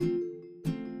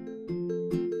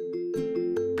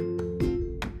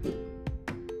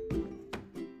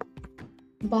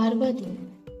12वां दिन,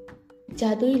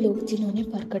 जादुई लोग जिन्होंने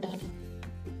फर्क डाला।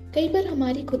 कई बार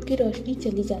हमारी खुद की रोशनी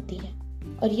चली जाती है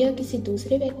और यह किसी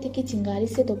दूसरे व्यक्ति की चिंगारी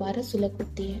से दोबारा सुलग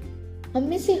उठती है। हम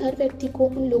में से हर व्यक्ति को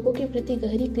उन लोगों के प्रति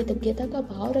गहरी कृतज्ञता का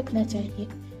भाव रखना चाहिए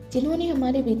जिन्होंने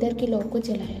हमारे भीतर की लौ को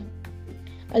जलाया।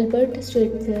 अल्बर्ट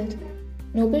श्वेट्जर,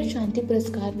 नोबेल शांति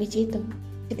पुरस्कार विजेता,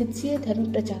 चिकित्सीय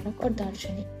धर्म प्रचारक और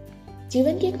दार्शनिक।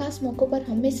 जीवन के खास मौकों पर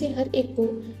हम में से हर एक को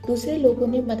दूसरे लोगों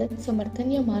ने मदद,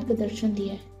 समर्थन या मार्गदर्शन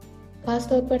दिया है,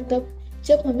 खासतौर पर तब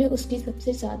जब हमें उसकी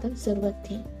सबसे ज्यादा जरूरत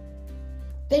थी।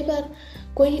 कई बार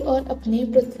कोई और अपने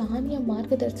प्रोत्साहन या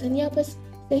मार्गदर्शन या बस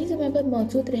सही समय पर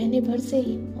मौजूद रहने भर से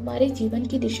ही हमारे जीवन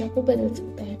की दिशा को बदल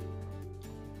सकता है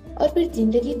और फिर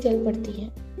जिंदगी चल पड़ती है।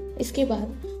 इसके बाद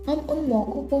हम उन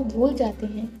मौकों को भूल जाते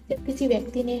हैं जब किसी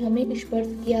व्यक्ति ने हमें स्पर्श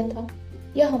किया था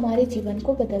या हमारे जीवन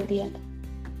को बदल दिया था।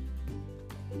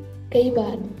 कई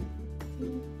बार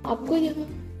आपको यह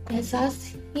एहसास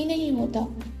ही नहीं होता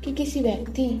कि किसी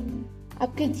व्यक्ति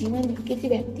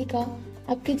का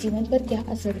आपके जीवन पर क्या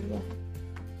असर हुआ,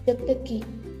 जब तक कि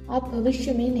आप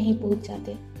भविष्य में नहीं पहुंच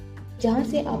जाते, जहां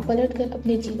से आप पलटकर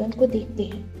अपने जीवन को देखते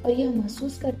हैं और यह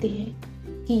महसूस करते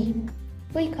हैं कि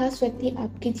कोई खास व्यक्ति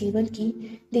आपके जीवन की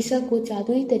दिशा को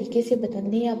जादुई तरीके से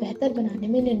बदलने या बेहतर बनाने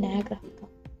में निर्णायक रहा था।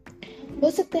 हो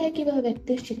सकता है कि वह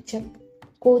व्यक्ति शिक्षक,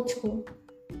 कोच हो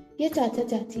या चाचा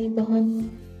चाची, बहन,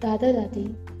 दादा दादी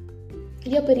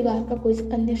या परिवार का कोई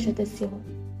अन्य सदस्य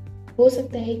हो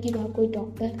सकता है कि वह कोई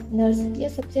डॉक्टर, नर्स या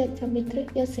सबसे अच्छा मित्र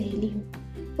या सहेली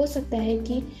हो सकता है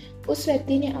कि उस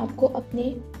व्यक्ति ने आपको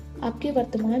आपके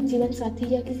वर्तमान जीवन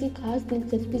साथी या किसी खास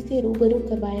दिलचस्पी से रूबरू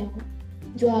करवाया हो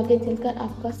जो आगे चलकर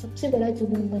आपका सबसे बड़ा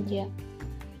जुनून बन गया।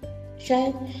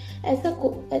 शायद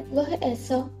वह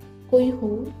ऐसा कोई हो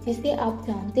जिसे आप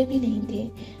जानते भी नहीं थे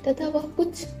तथा वह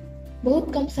कुछ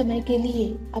बहुत कम समय के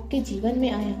लिए आपके जीवन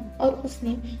में आया और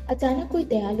उसने अचानक कोई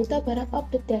दयालुता भरा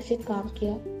अप्रत्याशित काम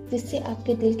किया जिससे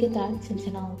आपके दिल के तार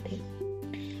झंझना उठे।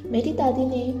 मेरी दादी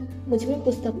ने मुझ में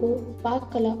पुस्तकों, पाक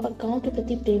कला और गांव के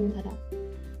प्रति प्रेम भरा।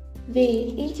 वे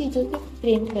इन चीजों से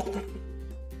प्रेम करते थे।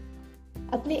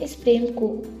 अपने इस प्रेम को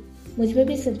मुझ में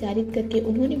भी संचारित करके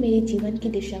उन्होंने मेरे जीवन की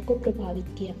दिशा को प्रभावित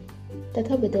किया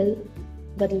तथा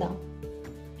बदला।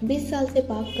 20 साल से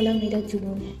पाक कला मेरा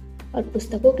जुनून है और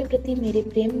पुस्तकों के प्रति मेरे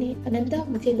प्रेम ने अनंतः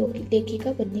मुझे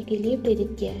लेखिका बनने के लिए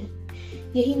प्रेरित किया है।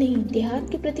 यही नहीं, देहात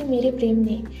के प्रति मेरे प्रेम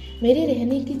ने मेरे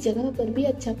रहने की जगह पर भी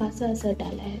अच्छा खासा असर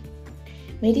डाला है।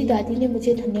 मेरी दादी ने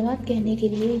मुझे धन्यवाद कहने के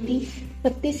लिए भी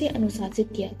सख्ती से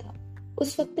अनुशासित किया था।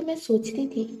 उस वक्त मैं सोचती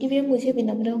थी कि वे मुझे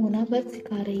विनम्र होना बस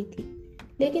सिखा रही थी,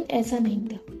 लेकिन ऐसा नहीं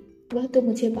था। वह तो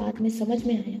मुझे बाद में समझ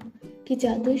में आया कि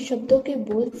जादुई शब्दों के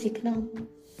बोल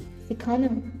सिखाना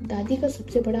दादी का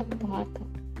सबसे बड़ा उपहार था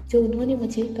जो उन्होंने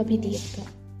मुझे कभी दिया था।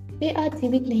 वे आज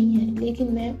जीवित नहीं हैं,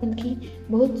 लेकिन मैं उनकी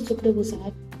बहुत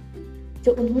शुक्रगुजार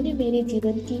जो उन्होंने मेरे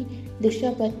जीवन की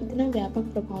दिशा पर इतना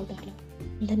व्यापक प्रभाव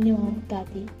डाला। धन्यवाद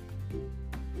दादी।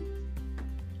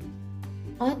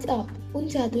 आज आप उन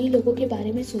जादुई लोगों के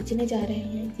बारे में सोचने जा रहे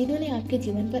हैं जिन्होंने आपके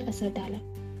जीवन पर असर डाला।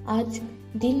 आज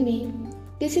दिन में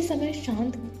किसी समय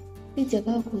शांत की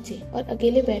जगह खोजें और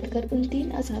अकेले बैठकर उन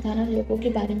 3 असाधारण लोगों के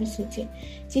बारे में सोचें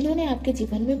जिन्होंने आपके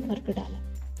जीवन में फर्क डाला।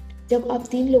 जब आप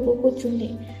 3 लोगों को चुन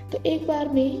लें तो एक बार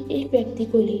में एक व्यक्ति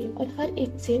को लें और हर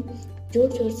एक से जोर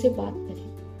जोर से बात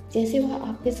करें जैसे वह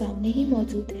आपके सामने ही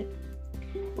मौजूद है।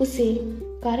 उसे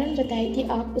कारण बताएं कि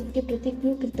आप उसके प्रति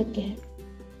क्यों कृतज्ञ हैं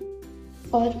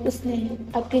और उसने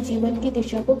आपके जीवन की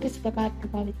दिशा को किस प्रकार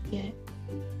प्रभावित किया है।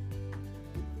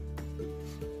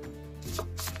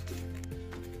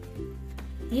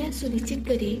 यह सुनिश्चित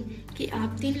करें कि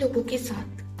आप 3 लोगों के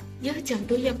साथ यह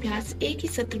जादुई अभ्यास एक ही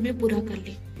सत्र में पूरा कर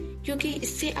लें, क्योंकि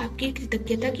इससे आपकी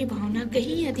कृतज्ञता की भावना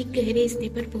कहीं अधिक गहरे स्तर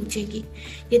पर पहुंचेगी।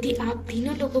 यदि आप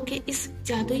तीनों लोगों के इस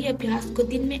जादुई अभ्यास को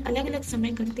दिन में अलग अलग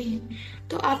समय करते हैं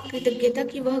तो आप कृतज्ञता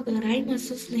की वह गहराई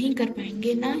महसूस नहीं कर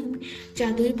पाएंगे, ना ही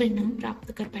जादुई परिणाम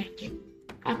प्राप्त कर पाएंगे।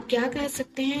 आप क्या कह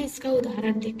सकते हैं, इसका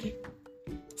उदाहरण देखें।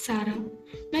 सारा,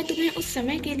 मैं तुम्हें उस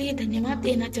समय के लिए धन्यवाद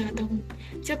देना चाहता हूँ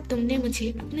जब तुमने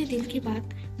मुझे अपने दिल की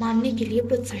बात मानने के लिए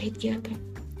प्रोत्साहित किया था।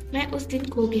 मैं उस दिन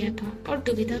खो गया था और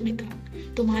दुविधा में था।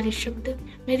 तुम्हारे शब्द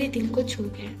मेरे दिल को छू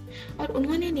गए और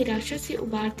उन्होंने निराशा से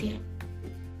उबार दिया।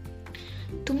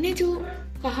 तुमने जो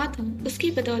कहा था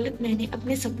उसकी बदौलत मैंने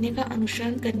अपने सपने का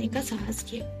अनुसरण करने का साहस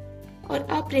किया और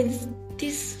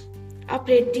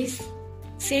अप्रेंटिस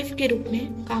सेफ के रूप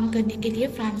में काम करने के लिए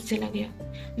फ्रांस चला गया।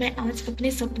 मैं आज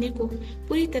अपने सपने को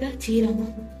पूरी तरह जी रहा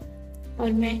हूँ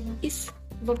और मैं इस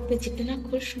वक्त जितना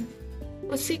खुश हूँ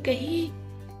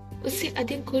उससे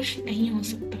अधिक खुश नहीं हो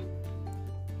सकता।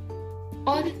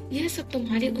 और यह सब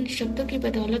तुम्हारे उन शब्दों की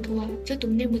बदौलत हुआ जो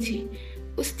तुमने मुझे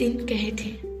उस दिन कहे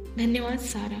थे। धन्यवाद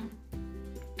सारा।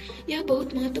 यह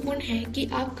बहुत महत्वपूर्ण है कि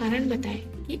आप कारण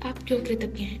बताएं कि आप क्यों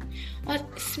कृतज्ञ हैं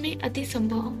और इसमें अति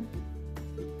संभव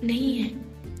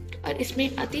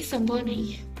नहीं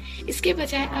है। इसके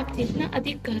बजाय आप जितना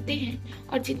अधिक कहते हैं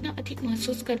और जितना अधिक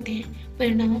महसूस करते हैं,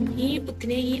 परिणाम ही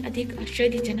उतने ही अधिक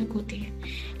आश्चर्यजनक होते हैं।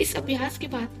 इस अभ्यास के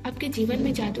बाद आपके जीवन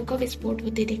में जादू का विस्फोट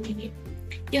होते देखेंगे।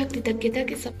 यह कृतज्ञता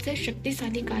के सबसे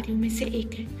शक्तिशाली कार्यों में से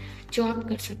एक है जो आप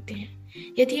कर सकते हैं।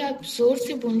 यदि आप जोर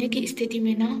से बोलने की स्थिति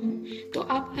में ना हो, तो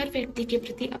आप हर व्यक्ति के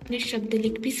प्रति अपने शब्द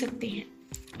लिख भी सकते हैं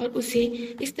और उसे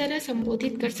इस तरह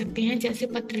संबोधित कर सकते हैं जैसे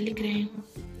पत्र लिख रहे हों।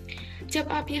 जब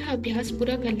आप यह अभ्यास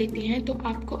पूरा कर लेते हैं तो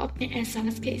आपको अपने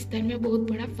एहसास के स्तर में बहुत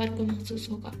बड़ा फर्क महसूस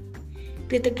होगा।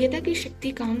 कृतज्ञता की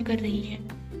शक्ति काम कर रही है।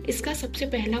 इसका सबसे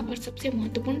पहला और सबसे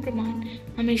महत्वपूर्ण प्रमाण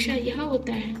हमेशा यह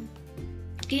होता है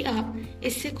कि आप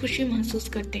इससे खुशी महसूस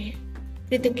करते हैं।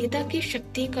 कृतज्ञता की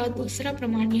शक्ति का दूसरा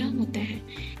प्रमाण यह होता है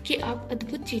कि आप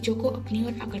अद्भुत चीजों को अपनी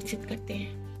ओर आकर्षित करते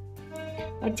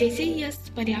हैं। और जैसे ही यह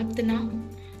पर्याप्त ना हो,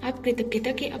 आप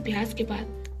कृतज्ञता के अभ्यास के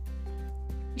बाद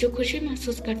जो खुशी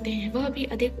महसूस करते हैं वह भी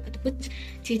अधिक अद्भुत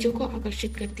चीजों को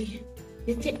आकर्षित करती है,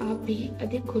 जिससे आप भी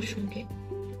अधिक खुश होंगे।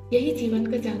 यही जीवन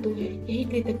का जादू है, यही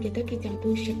कृतज्ञता की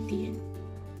जादुई शक्ति है।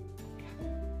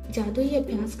 जादुई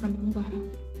अभ्यास क्रम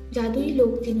 12। जादुई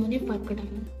लोग जिन्होंने फर्क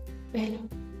डाला।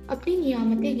 पहला, अपनी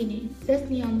नियामतें गिने।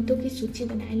 10 नियामतों की सूची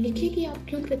बनाएं। लिखिए कि आप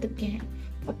क्यों कृतज्ञ हैं।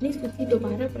 अपनी सूची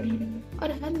दोबारा पढ़ें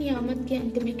और हर नियामत के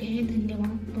अंत में कहें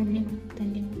धन्यवाद, धन्यवाद,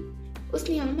 धन्यवाद। उस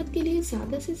नियामत के लिए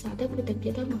ज्यादा से ज्यादा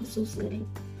कृतज्ञता महसूस करें।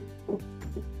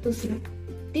 दूसरा,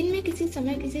 दिन में किसी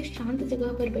समय किसी शांत जगह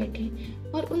पर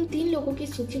बैठें और उन 3 लोगों की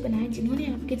सूची बनाएं जिन्होंने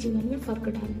आपके जीवन में फर्क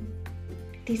डाला।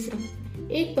 तीसरा,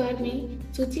 एक बार में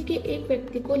सूची के एक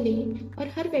व्यक्ति को लें और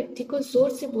हर व्यक्ति को जोर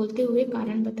से बोलते हुए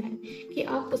कारण बताएं कि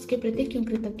आप उसके प्रति क्यों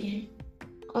कृतज्ञ हैं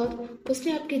और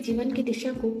उसने आपके जीवन की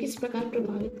दिशा को किस प्रकार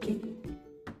प्रभावित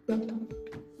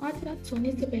किया। आज रात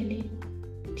सोने से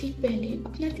ठीक पहले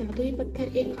अपना जादुई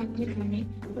पत्थर एक हाथ में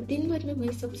थामें और दिन भर में हुई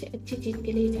सबसे अच्छी चीज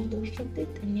के लिए जादुई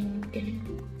शब्द धन्यवाद कहें।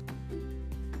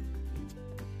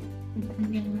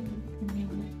 धन्यवाद।